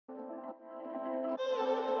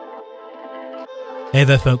Hey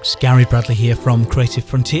there folks, Gary Bradley here from Creative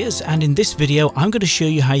Frontiers, and in this video I'm going to show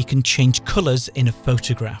you how you can change colours in a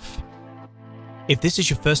photograph. If this is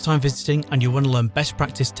your first time visiting and you want to learn best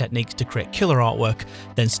practice techniques to create killer artwork,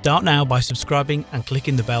 then start now by subscribing and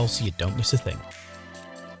clicking the bell so you don't miss a thing.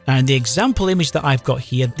 And the example image that I've got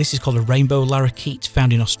here, this is called a rainbow lorikeet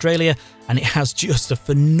found in Australia, and it has just a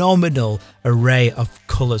phenomenal array of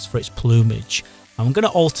colours for its plumage. I'm going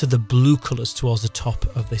to alter the blue colours towards the top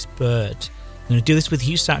of this bird. I'm going to do this with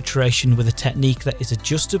hue saturation with a technique that is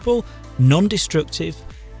adjustable, non-destructive,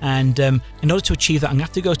 and in order to achieve that I'm going to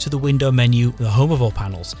have to go to the window menu, the home of all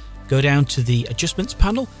panels, go down to the adjustments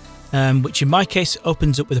panel, which in my case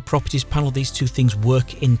opens up with a properties panel. These two things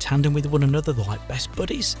work in tandem with one another, they're like best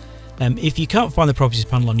buddies. If you can't find the properties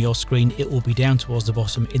panel on your screen, it will be down towards the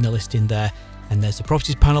bottom in the listing there, and there's the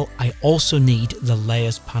properties panel. I also need the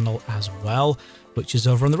layers panel as well, which is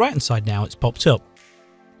over on the right hand side now, it's popped up.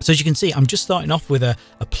 So as you can see, I'm just starting off with a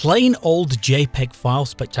plain old JPEG file,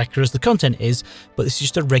 spectacular as the content is, but this is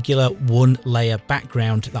just a regular one layer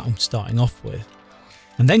background that I'm starting off with.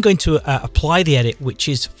 I'm then going to apply the edit, which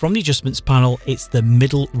is from the adjustments panel. It's the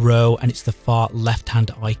middle row and it's the far left hand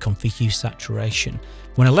icon for hue saturation.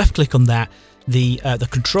 When I left click on that, the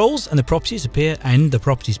controls and the properties appear in the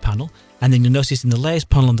properties panel, and then you'll notice in the layers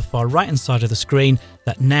panel on the far right hand side of the screen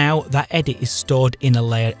that now that edit is stored in a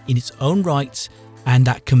layer in its own right, and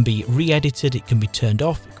that can be re-edited, it can be turned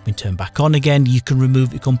off, it can be turned back on again. You can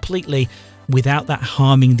remove it completely without that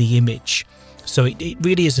harming the image. So it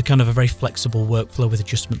really is a kind of a very flexible workflow with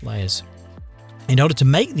adjustment layers. In order to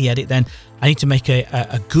make the edit then, I need to make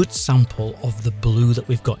a good sample of the blue that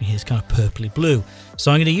we've got in here. It's kind of purpley blue.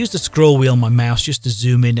 So I'm going to use the scroll wheel on my mouse just to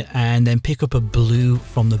zoom in and then pick up a blue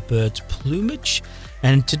from the bird's plumage.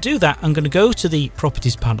 And to do that, I'm going to go to the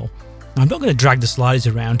properties panel. I'm not going to drag the sliders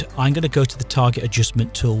around. I'm going to go to the target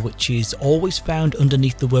adjustment tool, which is always found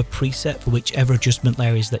underneath the word preset for whichever adjustment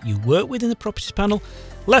layer is that you work with in the properties panel.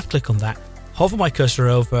 Left click on that, hover my cursor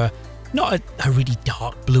over, not a really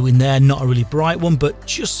dark blue in there, not a really bright one, but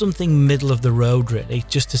just something middle of the road really,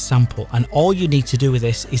 just to sample. And all you need to do with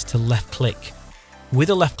this is to left click. With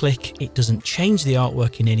a left click, it doesn't change the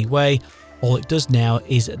artwork in any way. All it does now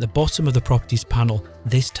is at the bottom of the properties panel,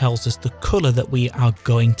 this tells us the color that we are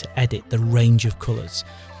going to edit, the range of colors.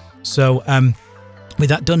 So with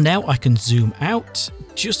that done now, I can zoom out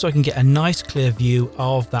just so I can get a nice clear view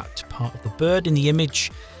of that part of the bird in the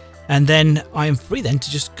image. And then I am free then to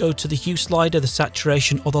just go to the hue slider, the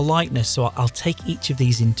saturation or the lightness. So I'll take each of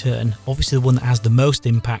these in turn. Obviously the one that has the most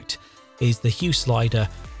impact is the hue slider.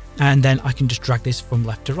 And then I can just drag this from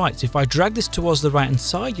left to right. So if I drag this towards the right hand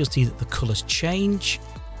side, you'll see that the colors change.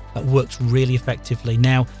 That works really effectively.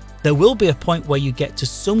 Now, there will be a point where you get to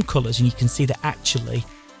some colors and you can see that actually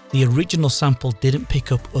the original sample didn't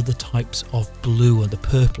pick up other types of blue or the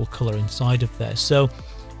purple color inside of there. So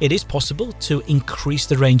it is possible to increase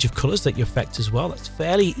the range of colors that you affect as well. That's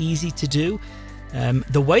fairly easy to do.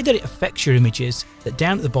 The way that it affects your image is that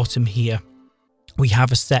down at the bottom here, we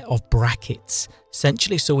have a set of brackets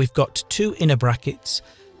essentially. So we've got two inner brackets,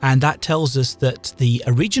 and that tells us that the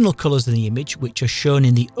original colors in the image, which are shown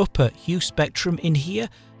in the upper hue spectrum in here,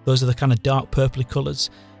 those are the kind of dark purpley colors,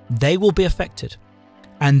 they will be affected.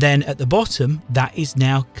 And then at the bottom, that is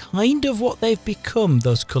now kind of what they've become,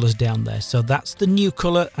 those colors down there. So that's the new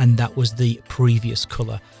color, and that was the previous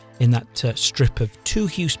color in that strip of two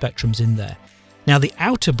hue spectrums in there. Now the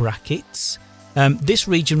outer brackets, this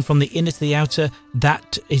region from the inner to the outer,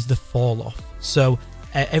 that is the fall off. So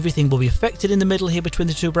everything will be affected in the middle here between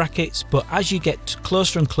the two brackets, but as you get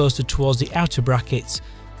closer and closer towards the outer brackets,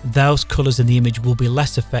 those colors in the image will be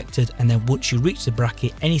less affected, and then once you reach the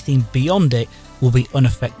bracket, anything beyond it will be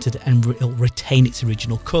unaffected and it'll retain its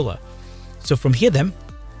original color. So from here then,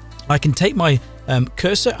 I can take my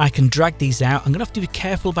cursor, I can drag these out. I'm gonna have to be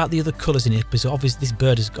careful about the other colors in it because obviously this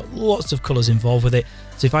bird has got lots of colors involved with it.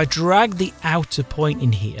 So if I drag the outer point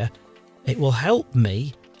in here, it will help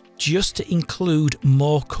me just to include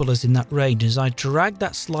more colors in that range. As I drag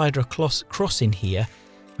that slider across in here,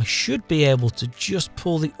 I should be able to just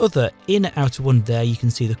pull the other inner outer one there. You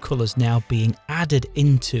can see the colors now being added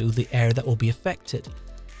into the area that will be affected.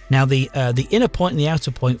 Now the inner point and the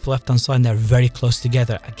outer point for left hand side, they're very close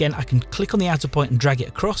together. Again, I can click on the outer point and drag it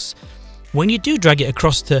across. When you do drag it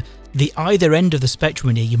across to the either end of the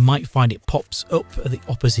spectrum in here, you might find it pops up at the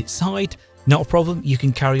opposite side. Not a problem, you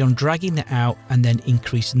can carry on dragging that out and then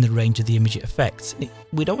increasing the range of the image it affects.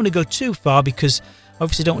 We don't want to go too far because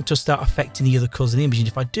obviously don't want to start affecting the other colours in the image, and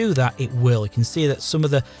if I do that, it will. You can see that some of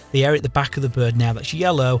the area at the back of the bird now that's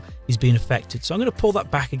yellow is being affected. So I'm going to pull that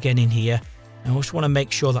back again in here, and I just want to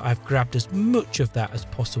make sure that I've grabbed as much of that as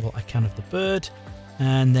possible I can of the bird.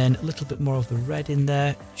 and then a little bit more of the red in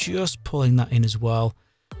there, just pulling that in as well.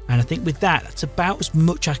 And I think with that, that's about as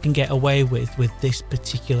much I can get away with this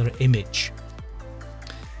particular image.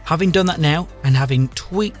 Having done that now, and having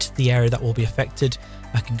tweaked the area that will be affected,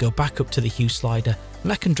 I can go back up to the hue slider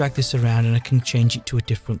and I can drag this around and I can change it to a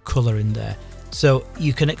different color in there. So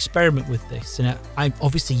you can experiment with this, and I'm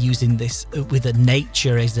obviously using this with a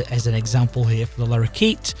nature as an example here for the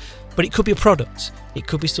lorikeet, but it could be a product. It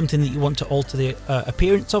could be something that you want to alter the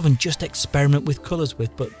appearance of and just experiment with colors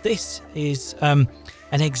with. But this is an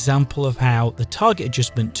example of how the target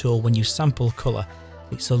adjustment tool, when you sample color,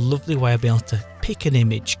 it's a lovely way of being able to pick an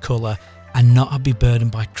image color and not be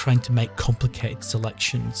burdened by trying to make complicated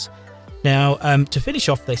selections. Now, to finish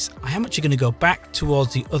off this, I am actually going to go back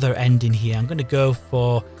towards the other end in here. I'm going to go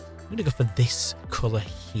for this color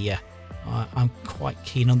here. I'm quite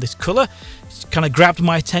keen on this color. It's kind of grabbed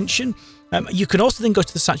my attention. You can also then go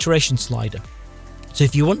to the saturation slider. So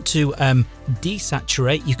if you want to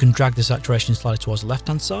desaturate, you can drag the saturation slider towards the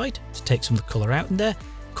left-hand side to take some of the color out in there.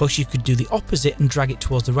 Of course, you could do the opposite and drag it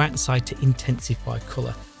towards the right-hand side to intensify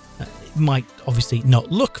color. It might obviously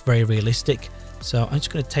not look very realistic, so I'm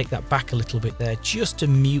just going to take that back a little bit there just to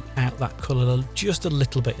mute out that color just a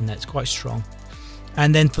little bit in there. It's quite strong.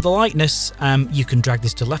 And then for the lightness, you can drag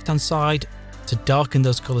this to the left-hand side to darken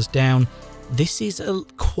those colors down. This is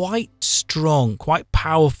quite strong, quite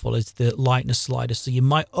powerful as the lightness slider, so you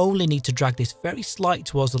might only need to drag this very slightly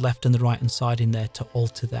towards the left and the right-hand side in there to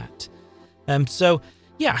alter that. So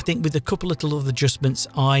yeah, I think with a couple little other adjustments,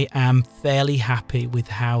 I am fairly happy with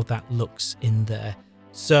how that looks in there.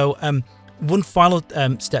 So one final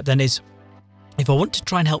step then is, if I want to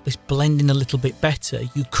try and help this blend in a little bit better,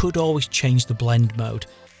 you could always change the blend mode.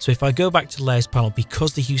 So if I go back to the layers panel,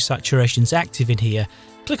 because the hue saturation is active in here,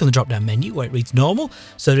 click on the drop down menu where it reads normal.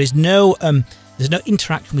 So there's no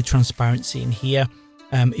interaction with transparency in here.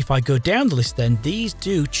 If I go down the list, then these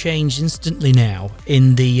do change instantly now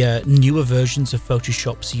in the newer versions of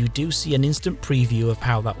Photoshop. So you do see an instant preview of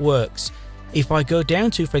how that works. If I go down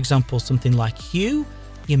to, for example, something like hue,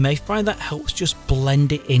 you may find that helps just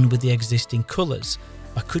blend it in with the existing colors.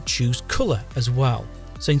 I could choose color as well.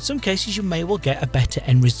 So in some cases, you may well get a better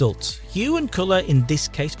end result. Hue and color in this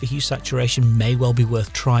case for hue saturation may well be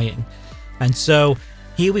worth trying. And so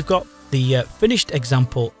here we've got the finished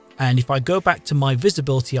example. And if I go back to my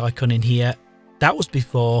visibility icon in here, that was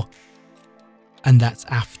before and that's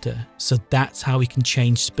after. So that's how we can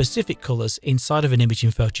change specific colors inside of an image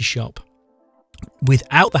in Photoshop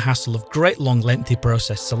without the hassle of great long lengthy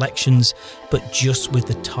process selections, but just with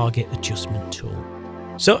the target adjustment tool.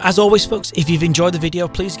 So as always, folks, if you've enjoyed the video,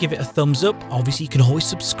 please give it a thumbs up. Obviously, you can always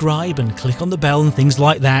subscribe and click on the bell and things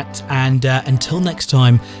like that. And until next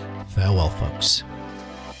time, farewell, folks.